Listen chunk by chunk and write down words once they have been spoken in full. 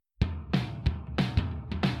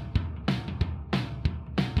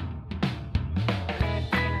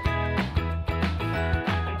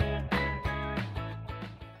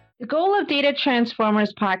goal of Data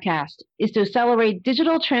Transformers podcast is to accelerate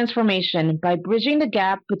digital transformation by bridging the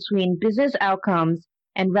gap between business outcomes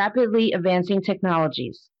and rapidly advancing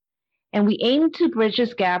technologies. And we aim to bridge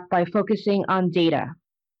this gap by focusing on data.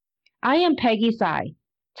 I am Peggy Tsai,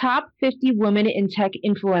 top 50 women in tech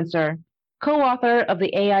influencer, co-author of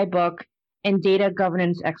the AI book, and data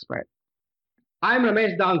governance expert. I'm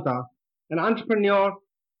Ramesh Danta, an entrepreneur,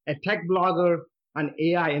 a tech blogger, and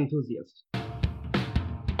AI enthusiast.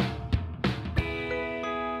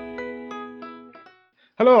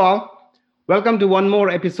 Hello all. Welcome to one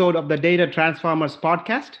more episode of the Data Transformers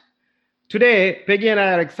podcast. Today, Peggy and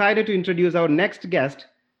I are excited to introduce our next guest.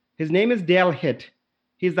 His name is Dale Hitt.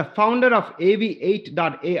 He's the founder of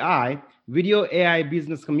AV8.ai, Video AI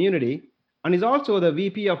Business Community, and is also the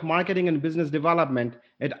VP of Marketing and Business Development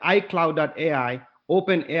at iCloud.ai,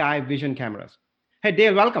 Open AI Vision Cameras. Hey,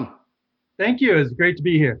 Dale, welcome. Thank you. It's great to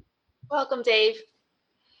be here. Welcome, Dave.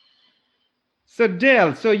 So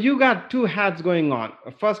Dale, you got two hats going on.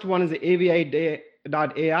 First one is the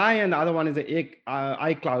AV8.ai and the other one is the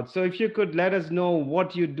iCloud. So if you could let us know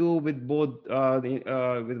what you do with both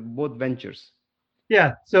ventures.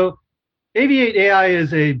 Yeah, so AV8.ai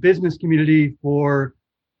is a business community for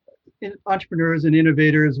entrepreneurs and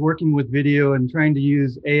innovators working with video and trying to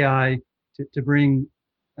use AI to bring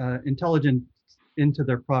intelligence into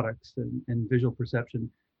their products and visual perception.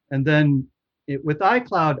 And then with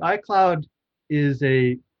iCloud is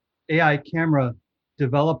a AI camera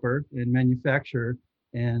developer and manufacturer,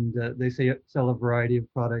 and they sell a variety of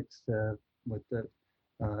products with the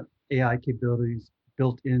AI capabilities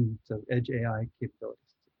built in, so edge AI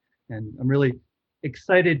capabilities. And I'm really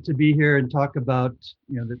excited to be here and talk about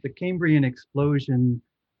the Cambrian explosion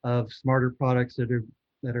of smarter products that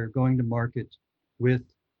are going to market with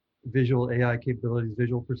visual AI capabilities,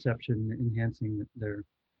 visual perception, enhancing their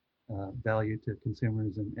value to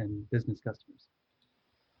consumers and business customers.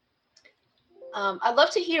 I'd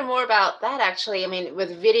love to hear more about that, actually. I mean,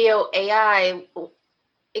 with video AI,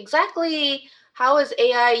 exactly how is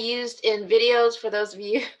AI used in videos for those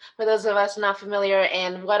of us not familiar,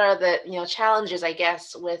 and what are the challenges, I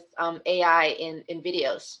guess, with AI in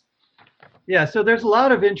videos? Yeah, so there's a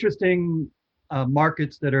lot of interesting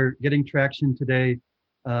markets that are getting traction today.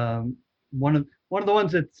 One of the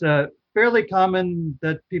ones that's fairly common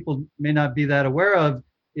that people may not be that aware of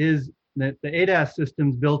is the ADAS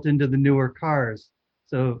systems built into the newer cars.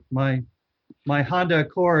 So my Honda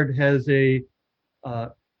Accord has a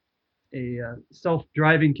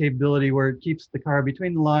self-driving capability where it keeps the car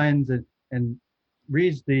between the lines and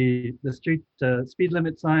reads the street speed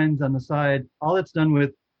limit signs on the side. All it's done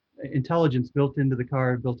with intelligence built into the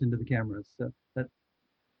car, built into the cameras. So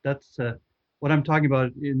that's what I'm talking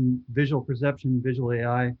about in visual perception, visual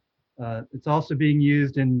AI. It's also being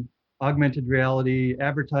used in augmented reality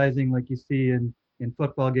advertising, like you see in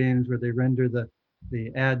football games where they render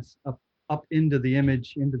the ads up into the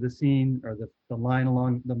image, into the scene, or the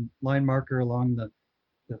line marker along the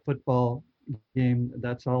football game.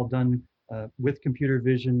 That's all done with computer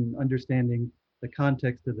vision, understanding the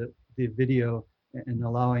context of the video and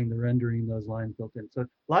allowing the rendering those lines built in. So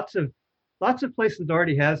lots of places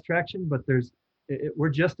already has traction, but we're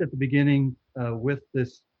just at the beginning with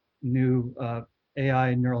this new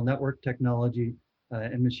AI neural network technology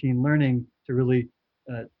and machine learning to really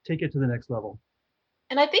take it to the next level.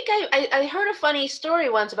 And I think I heard a funny story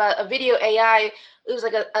once about a video AI. It was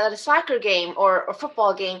like a soccer game or a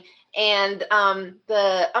football game, and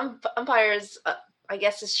the umpire's, I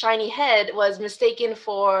guess, his shiny head was mistaken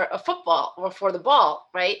for a football or for the ball,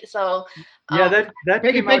 right? So yeah, that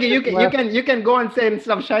Peggy, you can go and say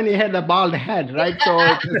instead of shiny head, a bald head, right? So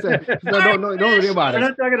don't worry about it. We're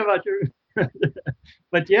not talking about your.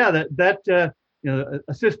 But yeah,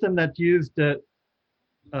 a system that used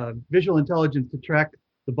visual intelligence to track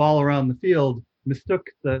the ball around the field mistook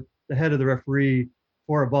the head of the referee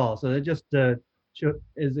for a ball. So it just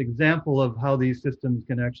is example of how these systems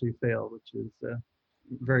can actually fail, which is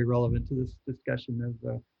very relevant to this discussion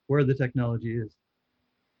of where the technology is.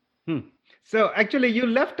 So actually, you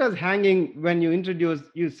left us hanging when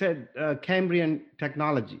you said Cambrian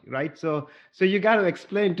technology, right? So you got to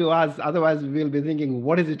explain to us, otherwise we'll be thinking,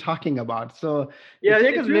 what is he talking about? So yeah,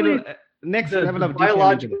 take us really next level of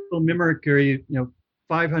biological mimicry.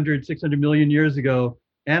 500, 600 million years ago,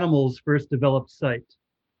 animals first developed sight,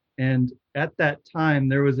 and at that time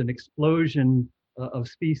there was an explosion of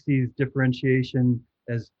species differentiation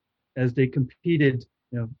as they competed.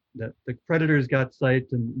 The predators got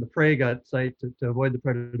sight and the prey got sight to avoid the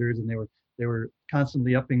predators, and they were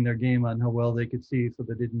constantly upping their game on how well they could see so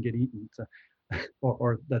they didn't get eaten,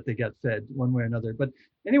 or that they got fed one way or another. But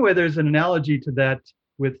anyway, there's an analogy to that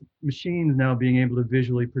with machines now being able to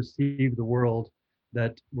visually perceive the world,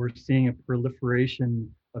 that we're seeing a proliferation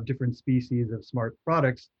of different species of smart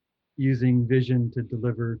products using vision to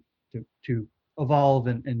deliver, to evolve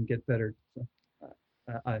and get better. So,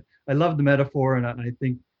 I love the metaphor, and I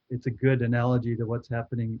think it's a good analogy to what's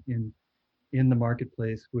happening in the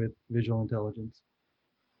marketplace with visual intelligence.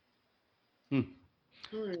 Hmm.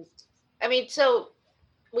 Hmm. I mean, so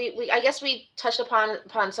we I guess we touched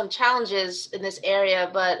upon some challenges in this area,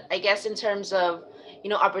 but I guess in terms of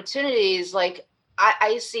opportunities, like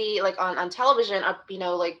I see like on television,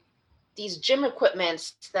 like these gym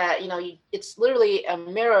equipments that it's literally a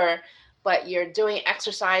mirror, but you're doing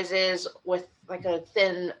exercises with like a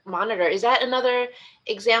thin monitor. Is that another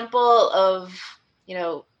example of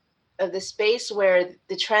of the space where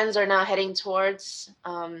the trends are now heading towards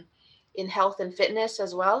in health and fitness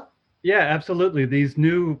as well? Yeah, absolutely. These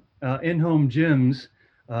new in-home gyms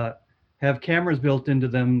uh, have cameras built into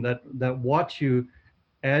them that watch you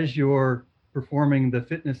as you're performing the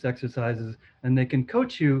fitness exercises, and they can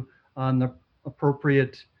coach you on the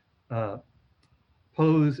appropriate uh,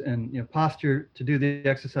 pose and posture to do the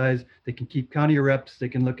exercise. They can keep count of your reps. They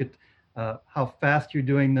can look at how fast you're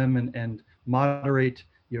doing them and moderate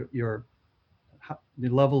your the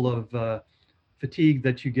level of fatigue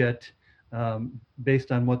that you get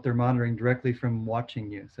based on what they're monitoring directly from watching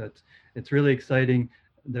you. So it's really exciting.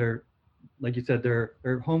 They're, like you said, they're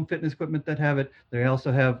home fitness equipment that have it. They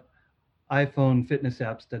also have iPhone fitness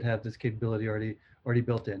apps that have this capability already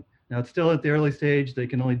built in. Now it's still at the early stage. They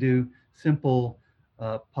can only do simple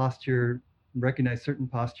posture, recognize certain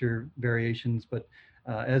posture variations, but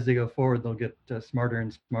as they go forward, they'll get smarter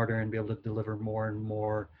and smarter and be able to deliver more and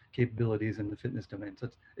more capabilities in the fitness domain. So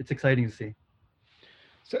it's exciting to see.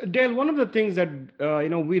 So, Dale, one of the things that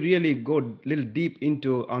we really go a little deep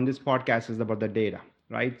into on this podcast is about the data,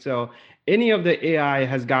 right? So, any of the AI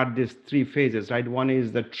has got these three phases, right? One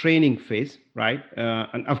is the training phase, right?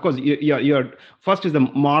 And of course, your first is the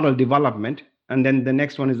model development, and then the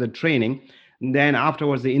next one is the training, and then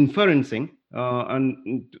afterwards the inferencing,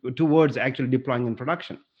 and towards actually deploying in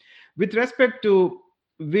production. With respect to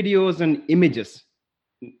videos and images,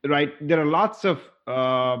 right, there are lots of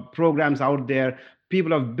programs out there.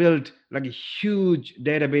 People have built like a huge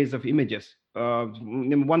database of images.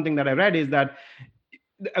 One thing that I read is that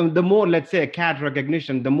the more, let's say, a cat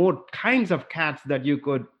recognition, the more kinds of cats that you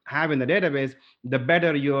could have in the database, the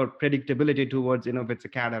better your predictability towards if it's a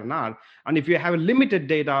cat or not. And if you have limited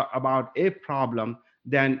data about a problem,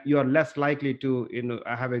 then you're less likely to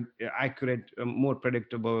have a accurate, more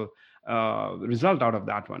predictable result out of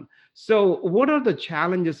that one. So what are the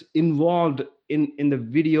challenges involved in the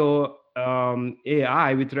video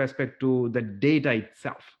AI with respect to the data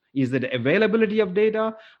itself? Is it availability of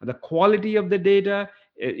data, the quality of the data?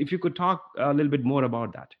 If you could talk a little bit more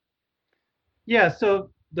about that. Yeah,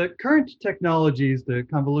 so the current technologies, the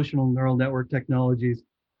convolutional neural network technologies,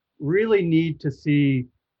 really need to see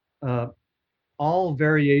uh, all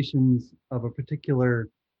variations of a particular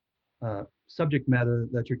subject matter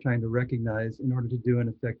that you're trying to recognize in order to do an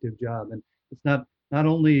effective job. And it's not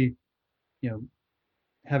only you know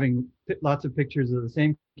having lots of pictures of the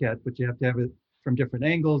same cat, but you have to have it from different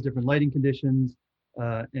angles, different lighting conditions,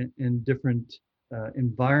 and different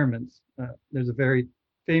environments. There's a very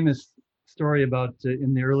famous story about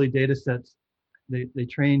in the early data sets, they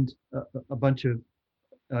trained a bunch of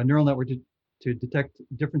neural network to detect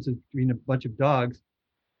differences between a bunch of dogs,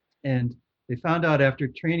 and they found out after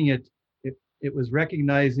training it was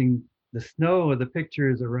recognizing the snow of the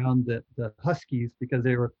pictures around the huskies, because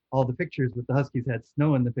they were all the pictures with the huskies had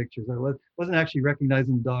snow in the pictures. It wasn't actually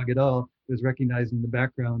recognizing the dog at all. It was recognizing the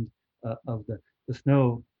background of the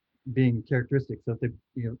snow being characteristic. So if they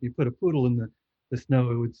you put a poodle in the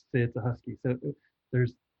snow, it would say it's a husky. So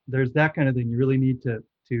there's there's that kind of thing. You really need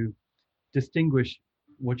to distinguish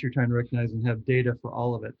what you're trying to recognize and have data for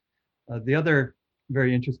all of it. The other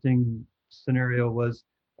very interesting scenario was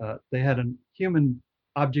they had a human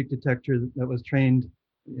object detector that was trained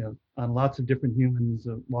on lots of different humans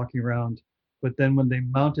walking around. But then when they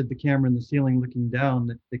mounted the camera in the ceiling looking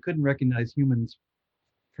down, they couldn't recognize humans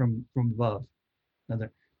from above.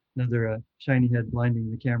 Another shiny head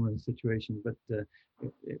blinding the camera situation. But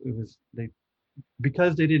it was they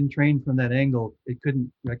because they didn't train from that angle, they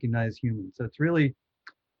couldn't recognize humans. So it's really,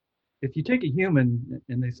 if you take a human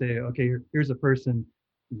and they say, okay, here's a person,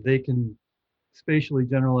 they can spatially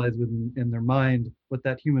generalize within in their mind what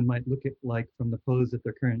that human might look like from the pose that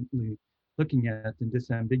they're currently looking at and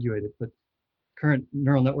disambiguate it. But current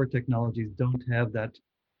neural network technologies don't have that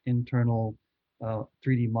internal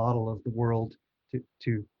 3D model of the world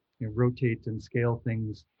to rotate and scale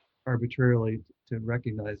things arbitrarily to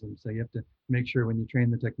recognize them. So you have to make sure when you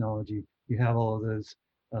train the technology, you have all of those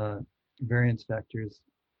variance factors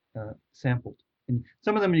sampled. And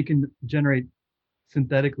some of them you can generate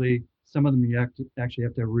synthetically. Some of them you actually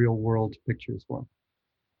have to have real world pictures for.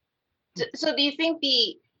 So do you think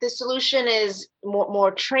the solution is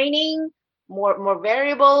more training, more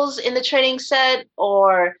variables in the training set,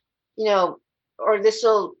 or or this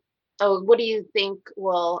will? Oh, what do you think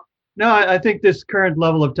will? No, I think this current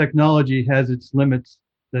level of technology has its limits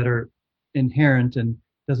that are inherent, and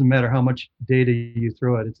doesn't matter how much data you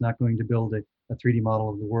throw at it, it's not going to build a 3D model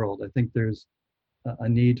of the world. I think there's a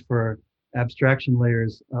need for abstraction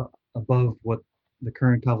layers above what the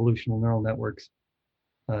current convolutional neural networks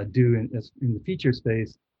do in the feature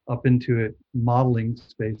space up into a modeling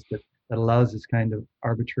space that allows this kind of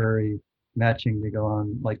arbitrary matching to go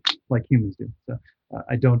on like humans do. So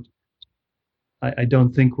I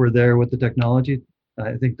don't think we're there with the technology.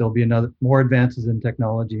 I think there'll be more advances in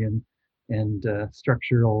technology and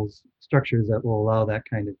structures that will allow that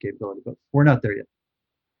kind of capability, but we're not there yet.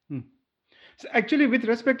 So actually, with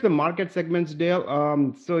respect to the market segments, Dale,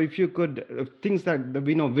 so if you could, things that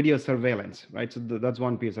we know, video surveillance, right? So that's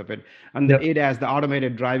one piece of it. And the ADAS, the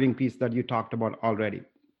automated driving piece that you talked about already.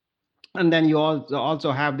 And then you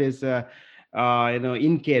also have this,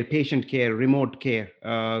 in-care, patient care, remote care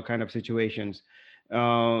kind of situations.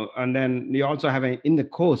 And then you also have in the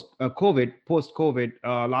post-COVID,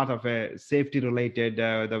 a lot of safety related,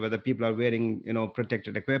 whether people are wearing,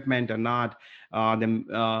 protected equipment or not, them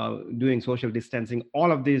doing social distancing.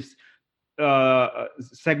 All of these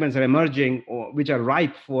segments are emerging, which are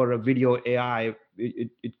ripe for a video AI.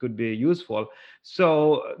 It could be useful.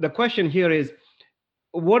 So the question here is,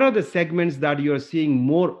 what are the segments that you're seeing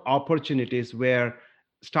more opportunities where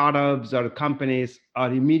startups or companies are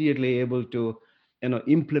immediately able to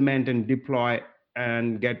implement and deploy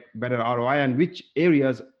and get better ROI, and which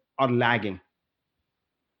areas are lagging?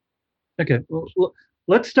 Okay, well,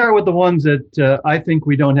 let's start with the ones that I think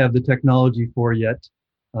we don't have the technology for yet,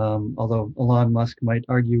 although Elon Musk might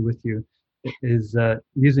argue with you, is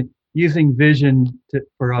using vision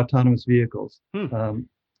for autonomous vehicles.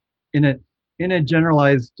 In a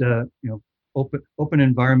generalized, open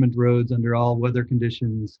environment roads under all weather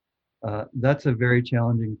conditions, that's a very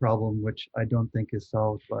challenging problem, which I don't think is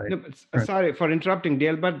solved by. No, sorry for interrupting,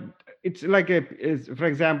 Dale, but it's like for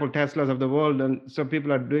example, Teslas of the world, and so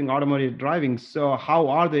people are doing automated driving. So how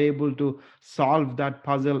are they able to solve that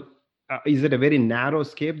puzzle? Is it a very narrow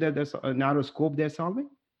scope they're solving?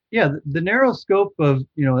 Yeah, the narrow scope of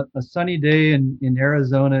a sunny day in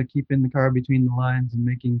Arizona, keeping the car between the lines and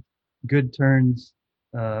making good turns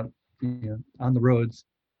on the roads,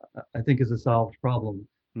 I think is a solved problem.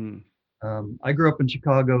 I grew up in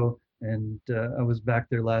Chicago, and I was back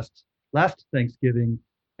there last Thanksgiving,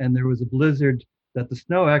 and there was a blizzard that the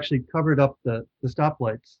snow actually covered up the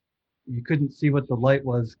stoplights. You couldn't see what the light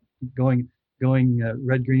was going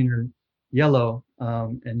red, green, or yellow,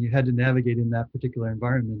 and you had to navigate in that particular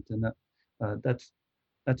environment. And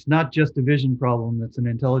that's not just a vision problem; that's an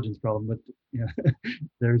intelligence problem. But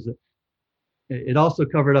it also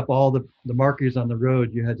covered up all the markers on the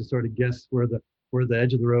road. You had to sort of guess where the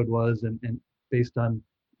edge of the road was, and based on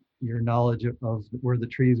your knowledge of where the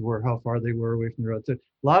trees were, how far they were away from the road. So a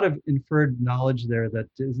lot of inferred knowledge there that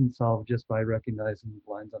isn't solved just by recognizing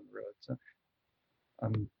the lines on the road. So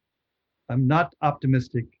I'm not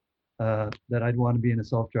optimistic that I'd want to be in a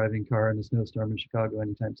self-driving car in a snowstorm in Chicago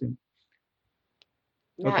anytime soon.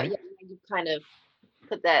 Yeah, you kind of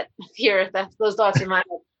put that those thoughts in my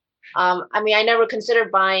head. I mean, I never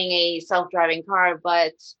considered buying a self-driving car,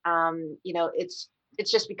 but it's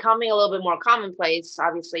just becoming a little bit more commonplace.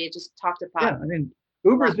 Obviously, it just talked about. Yeah, I mean,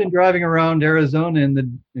 Uber's been driving around Arizona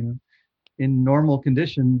in normal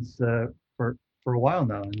conditions for a while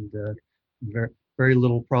now, and very very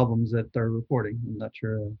little problems that they're reporting. I'm not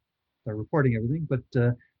sure they're reporting everything, but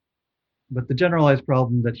the generalized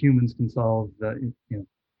problem that humans can solve,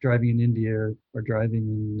 driving in India or driving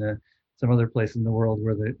in some other place in the world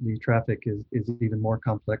where the traffic is even more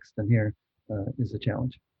complex than here, is a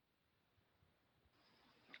challenge.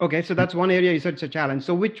 Okay, so that's one area you said it's a challenge.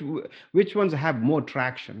 So which ones have more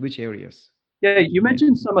traction? Which areas? Yeah, you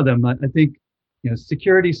mentioned some of them. I think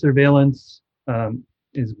security surveillance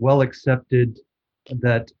is well accepted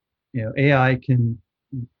that AI can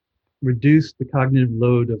reduce the cognitive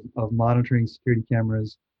load of monitoring security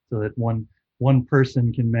cameras, so that one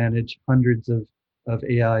person can manage hundreds of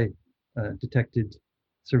AI detected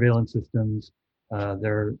surveillance systems.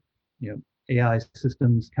 There are AI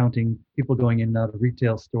systems counting people going in and out of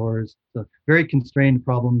retail stores. So very constrained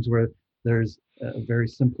problems where there's a very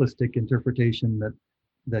simplistic interpretation that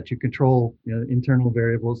that you control, internal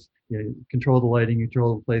variables, control the lighting,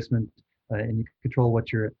 control the placement, and you control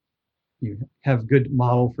you have good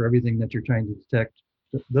model for everything that you're trying to detect.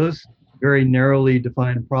 Those very narrowly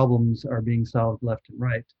defined problems are being solved left and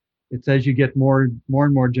right. It's as you get more and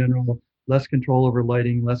more general, less control over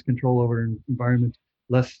lighting, less control over environment,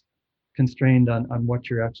 less constrained on what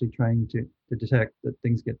you're actually trying to detect, that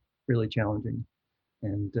things get really challenging.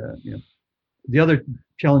 And the other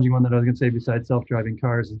challenging one that I was going to say besides self-driving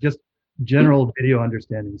cars is just general video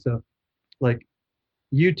understanding. So like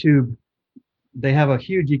YouTube, they have a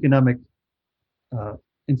huge economic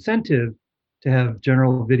incentive to have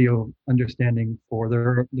general video understanding for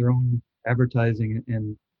their own advertising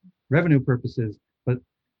and revenue purposes. But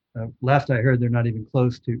last I heard, they're not even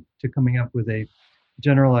close to coming up with a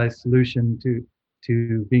generalized solution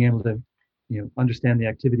to being able to understand the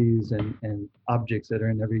activities and objects that are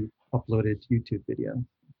in every uploaded YouTube video.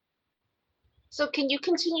 So can you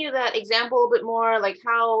continue that example a bit more? Like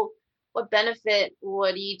what benefit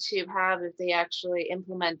would YouTube have if they actually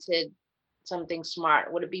implemented something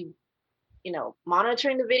smart? Would it be,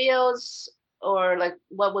 monitoring the videos, or like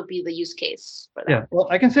what would be the use case for that? Yeah, well,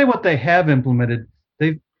 I can say what they have implemented.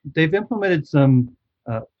 They've implemented some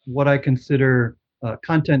what I consider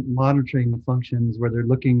content monitoring functions where they're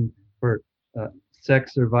looking for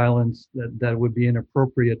sex or violence that would be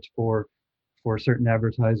inappropriate for certain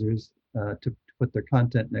advertisers to put their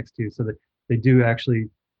content next to, so that they do actually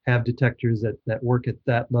have detectors that work at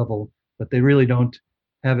that level, but they really don't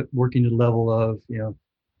have it working to the level of,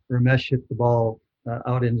 Ramesh hit the ball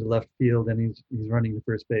out into left field and he's running to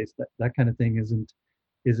first base. That kind of thing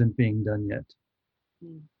isn't being done yet.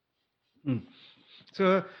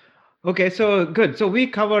 So, okay, so good. So we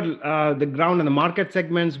covered the ground in the market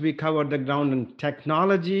segments, we covered the ground in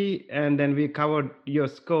technology, and then we covered your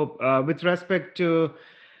scope with respect to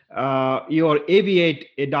your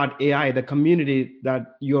Aviate.ai, the community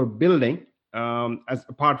that you're building, as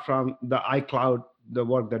apart from the iCloud, the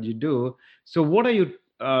work that you do. So what are you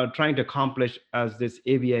trying to accomplish as this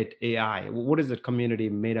Aviate AI? What is the community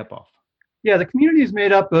made up of? Yeah, the community is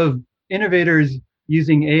made up of innovators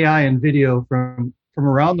using AI and video from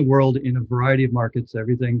around the world in a variety of markets,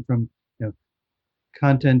 everything from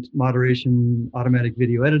content moderation, automatic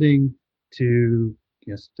video editing, to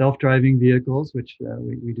self-driving vehicles, which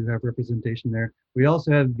we do have representation there. We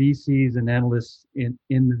also have VCs and analysts in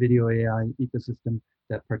the video AI ecosystem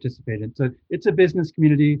that participate in. So it's a business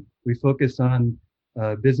community. We focus on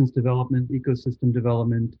business development, ecosystem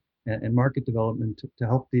development, and market development to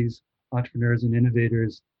help these entrepreneurs and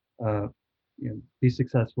innovators be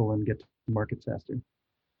successful and get to markets faster.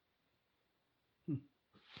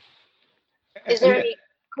 Is there any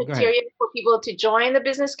criteria for people to join the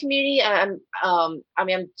business community? I'm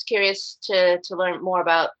curious to learn more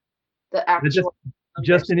about the actual.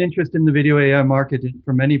 Just an interest in the video AI market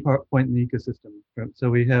from any point in the ecosystem. So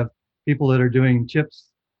we have people that are doing chips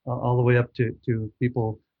all the way up to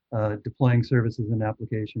people deploying services and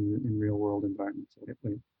applications in real world environments.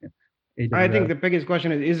 I think the biggest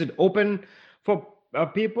question is it open for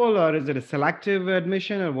people, or is it a selective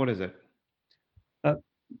admission, or what is it?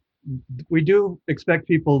 We do expect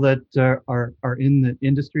people that are in the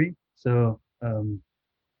industry. So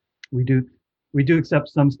we do accept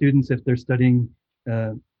some students if they're studying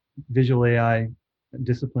visual AI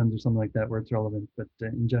disciplines or something like that where it's relevant. But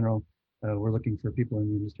in general, we're looking for people in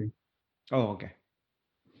the industry. Oh, okay.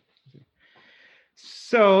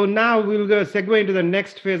 So now we'll go segue into the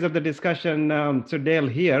next phase of the discussion. So Dale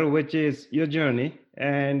here, which is your journey,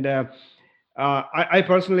 and I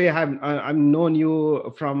personally I've known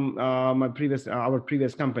you from our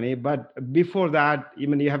previous company, but before that,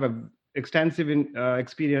 even you have a extensive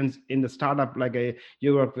experience in the startup.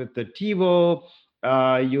 You work with the TiVo,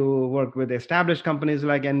 you work with established companies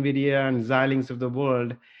like NVIDIA and Xilinx of the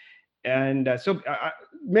world. And so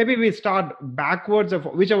maybe we start backwards of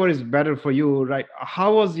whichever is better for you, right?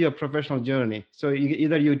 How was your professional journey? So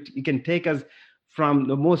either you can take us from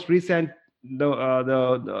the most recent, the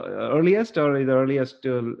earliest, or the earliest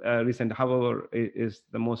to recent, however is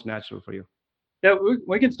the most natural for you. Yeah,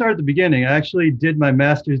 we can start at the beginning. I actually did my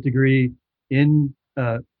master's degree in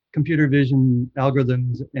computer vision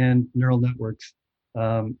algorithms and neural networks.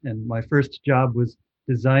 And my first job was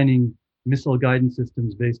designing missile guidance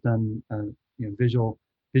systems based on visual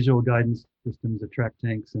guidance systems that track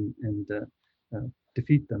tanks and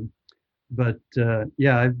defeat them. But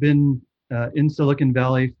yeah, I've been in Silicon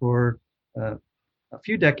Valley for a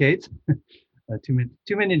few decades, too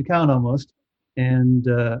many to count almost. And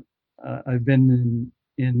I've been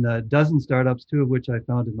in a dozen startups, 2 of which I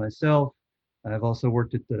founded myself. I've also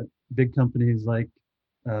worked at the big companies like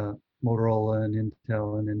Motorola and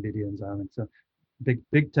Intel and NVIDIA and Xiamen. So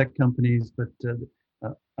big tech companies, but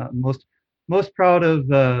most proud of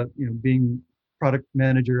being product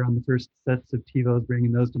manager on the first sets of TiVos,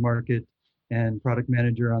 bringing those to market, and product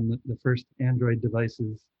manager on the first Android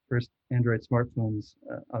devices, first Android smartphones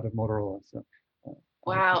out of Motorola. So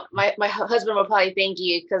wow, my husband will probably thank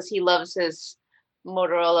you because he loves his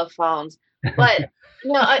Motorola phones. But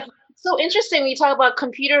so interesting. We talk about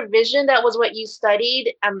computer vision. That was what you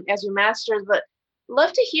studied as your master's. But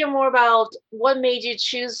love to hear more about what made you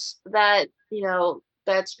choose that.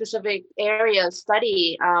 That specific area of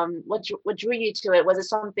study. What drew you to it? Was it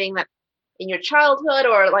something that in your childhood,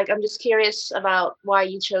 or like I'm just curious about why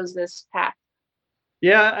you chose this path?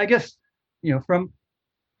 Yeah, I guess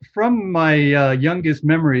from my youngest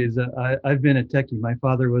memories, I've been a techie. My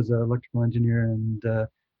father was an electrical engineer, and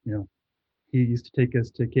you know he used to take us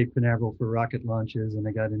to Cape Canaveral for rocket launches, and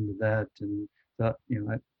I got into that. And thought,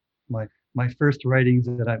 my first writings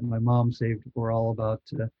that my mom saved were all about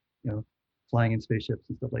flying in spaceships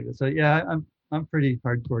and stuff like that. So yeah, I'm pretty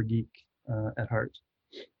hardcore geek at heart.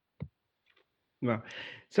 Well,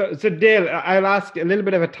 so Dale, I'll ask a little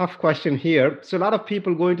bit of a tough question here. So a lot of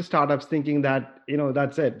people go into startups thinking that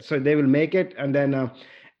that's it. So they will make it, and then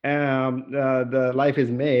the life is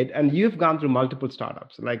made. And you've gone through multiple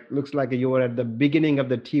startups. Like looks like you were at the beginning of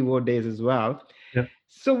the TiVo days as well. Yeah.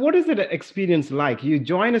 So what is the experience like? You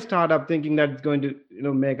join a startup thinking that it's going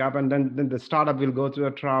to make up, and then the startup will go through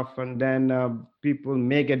a trough, and then people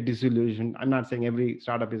may get disillusioned. I'm not saying every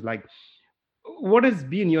startup is like. What has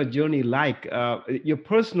been your journey like, your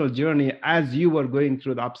personal journey as you were going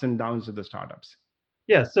through the ups and downs of the startups?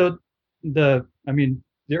 Yeah. So the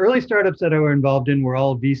early startups that I were involved in were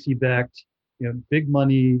all VC backed, big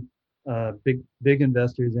money, big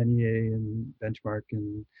investors, NEA and Benchmark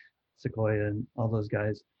and Sequoia and all those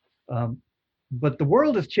guys. But the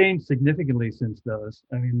world has changed significantly since those.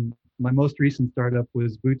 I mean, my most recent startup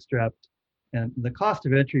was bootstrapped, and the cost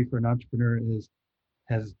of entry for an entrepreneur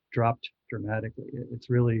has dropped dramatically. It's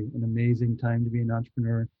really an amazing time to be an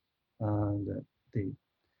entrepreneur.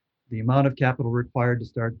 The amount of capital required to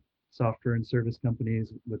start software and service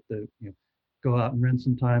companies with go out and rent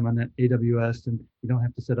some time on that AWS, and you don't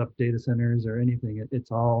have to set up data centers or anything.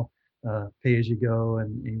 It's all pay as you go,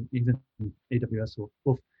 and even AWS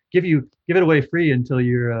will give it away free until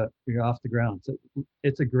you're off the ground. So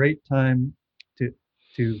it's a great time to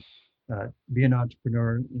be an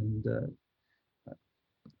entrepreneur. And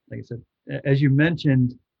like I said, as you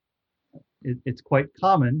mentioned, it's quite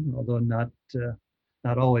common, although not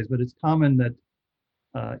always, but it's common that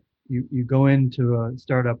you go into a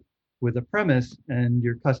startup with a premise, and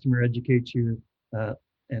your customer educates you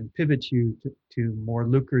and pivots you to more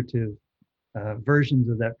lucrative versions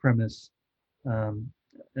of that premise. A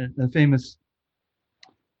famous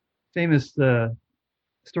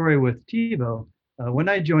story with TiVo. When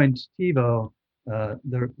I joined TiVo,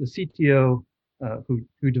 the CTO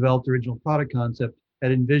who developed the original product concept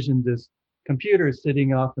had envisioned this computer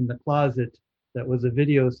sitting off in the closet that was a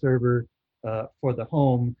video server for the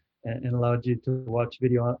home, and allowed you to watch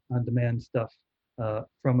video on demand stuff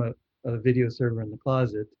from a video server in the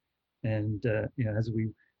closet. And as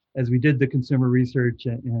we did the consumer research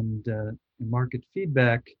and market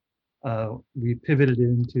feedback, we pivoted it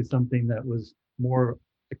into something that was more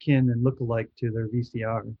akin and look-alike to their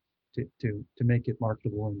VCR to make it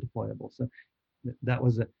marketable and deployable. So that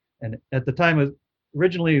was and at the time it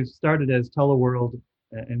originally started as TeleWorld,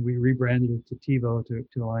 and we rebranded it to TiVo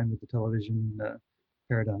to align with the television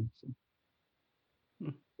paradigm. So,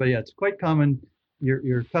 but yeah, it's quite common.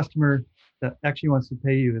 Your customer that actually wants to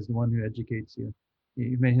pay you is the one who educates you.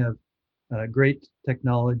 You may have great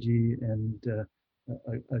technology and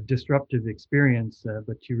a disruptive experience,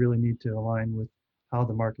 but you really need to align with how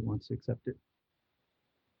the market wants to accept it.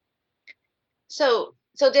 So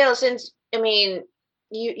Dale, since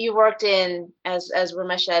you worked in, as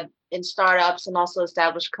Ramesh said, in startups and also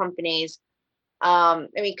established companies.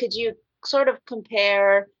 Could you sort of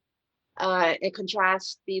compare and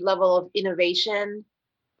contrast the level of innovation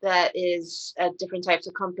that is at different types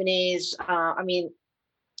of companies? I'm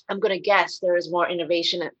going to guess there is more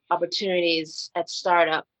innovation opportunities at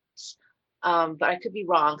startups, but I could be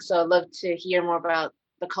wrong. So I'd love to hear more about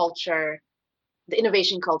the culture, the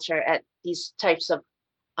innovation culture at these types of,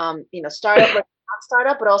 startup, not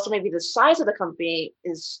startup, but also maybe the size of the company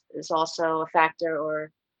is also a factor.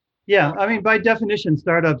 Or yeah, by definition,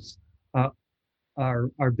 startups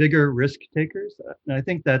are bigger risk takers. And I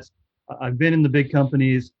think I've been in the big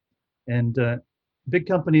companies, and big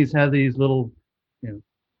companies have these little,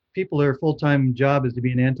 people, their full-time job is to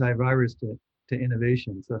be an antivirus to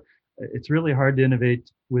innovation. So It's really hard to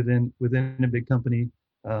innovate within a big company.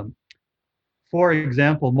 For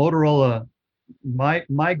example, Motorola,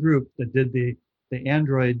 my group that did the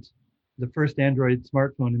Android, the first Android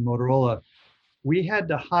smartphone in Motorola, we had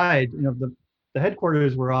to hide. The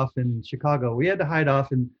headquarters were off in Chicago. We had to hide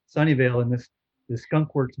off in Sunnyvale in this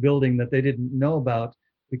Skunk Works building that they didn't know about,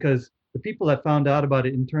 because the people that found out about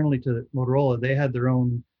it internally to Motorola, they had their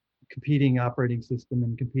own competing operating system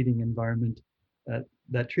and competing environment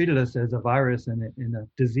that treated us as a virus and a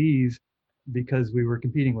disease because we were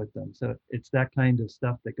competing with them. So it's that kind of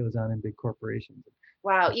stuff that goes on in big corporations.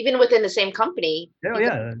 Wow, even within the same company. Oh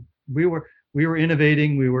yeah, we were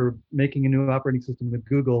innovating. We were making a new operating system with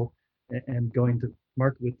Google and going to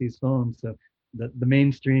market with these phones. So the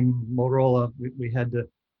mainstream Motorola, we had to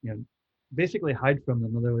basically hide from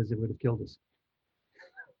them, otherwise it would have killed us.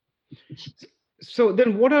 So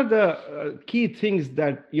then what are the key things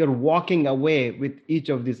that you're walking away with each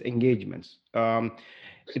of these engagements?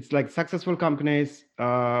 It's like successful companies,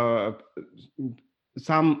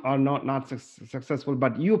 some are not successful,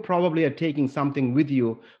 but you probably are taking something with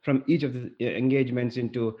you from each of the engagements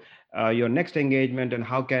into your next engagement, and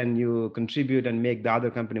how can you contribute and make the other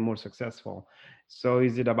company more successful? So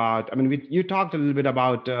is it about, you talked a little bit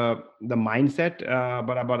about the mindset,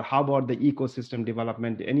 but how about the ecosystem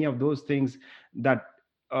development? Any of those things that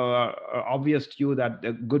are obvious to you that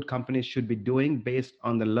the good companies should be doing based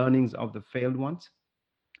on the learnings of the failed ones?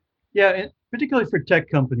 Yeah, and particularly for tech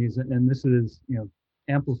companies, and this is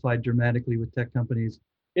amplified dramatically with tech companies.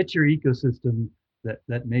 It's your ecosystem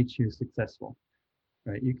that makes you successful,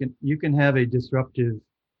 right? You can have a disruptive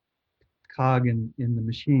cog in the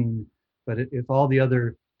machine, but if all the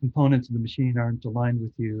other components of the machine aren't aligned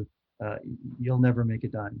with you, you'll never make a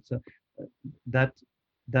dime. So that's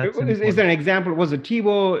is there an example? Was the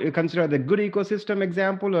TiVo considered a good ecosystem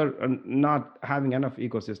example, or not having enough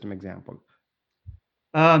ecosystem example?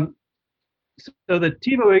 So the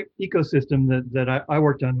TiVo ecosystem that I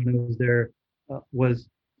worked on when I was there was,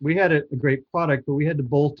 we had a great product, but we had to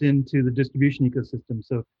bolt into the distribution ecosystem.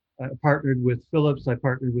 So I partnered with Philips, I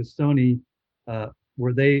partnered with Sony,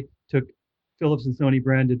 where they took Philips and Sony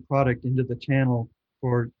branded product into the channel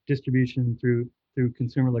for distribution through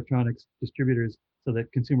consumer electronics distributors, so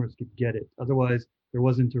that consumers could get it. Otherwise, there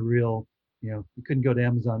wasn't a real, you couldn't go to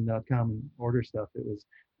Amazon.com and order stuff. It was,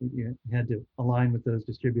 you had to align with those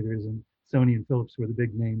distributors, and Sony and Philips were the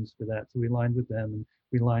big names for that. So we aligned with them, and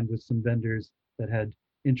we aligned with some vendors that had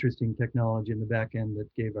interesting technology in the back end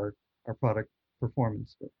that gave our product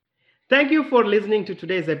performance. Thank you for listening to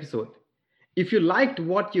today's episode. If you liked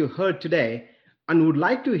what you heard today and would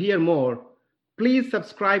like to hear more, please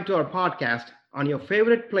subscribe to our podcast on your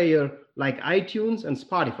favorite player like iTunes and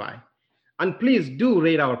Spotify. And please do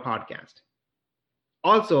rate our podcast.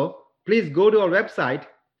 Also, please go to our website,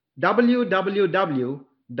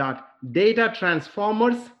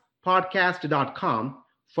 www.datatransformerspodcast.com,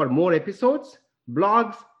 for more episodes,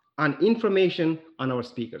 blogs, and information on our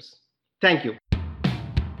speakers. Thank you.